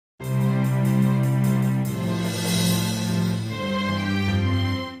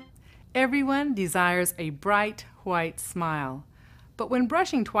Everyone desires a bright, white smile. But when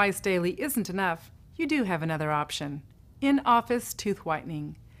brushing twice daily isn't enough, you do have another option: in-office tooth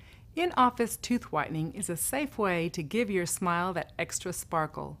whitening. In-office tooth whitening is a safe way to give your smile that extra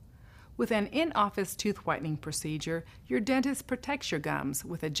sparkle. With an in-office tooth whitening procedure, your dentist protects your gums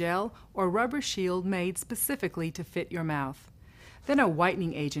with a gel or rubber shield made specifically to fit your mouth. Then a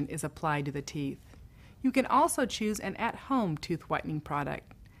whitening agent is applied to the teeth. You can also choose an at-home tooth whitening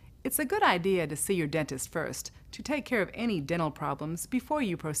product. It's a good idea to see your dentist first to take care of any dental problems before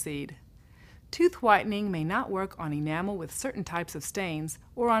you proceed. Tooth whitening may not work on enamel with certain types of stains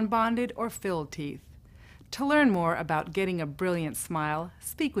or on bonded or filled teeth. To learn more about getting a brilliant smile,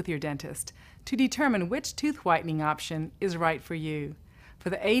 speak with your dentist to determine which tooth whitening option is right for you.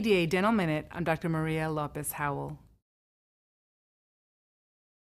 For the ADA Dental Minute, I'm Dr. Maria Lopez Howell.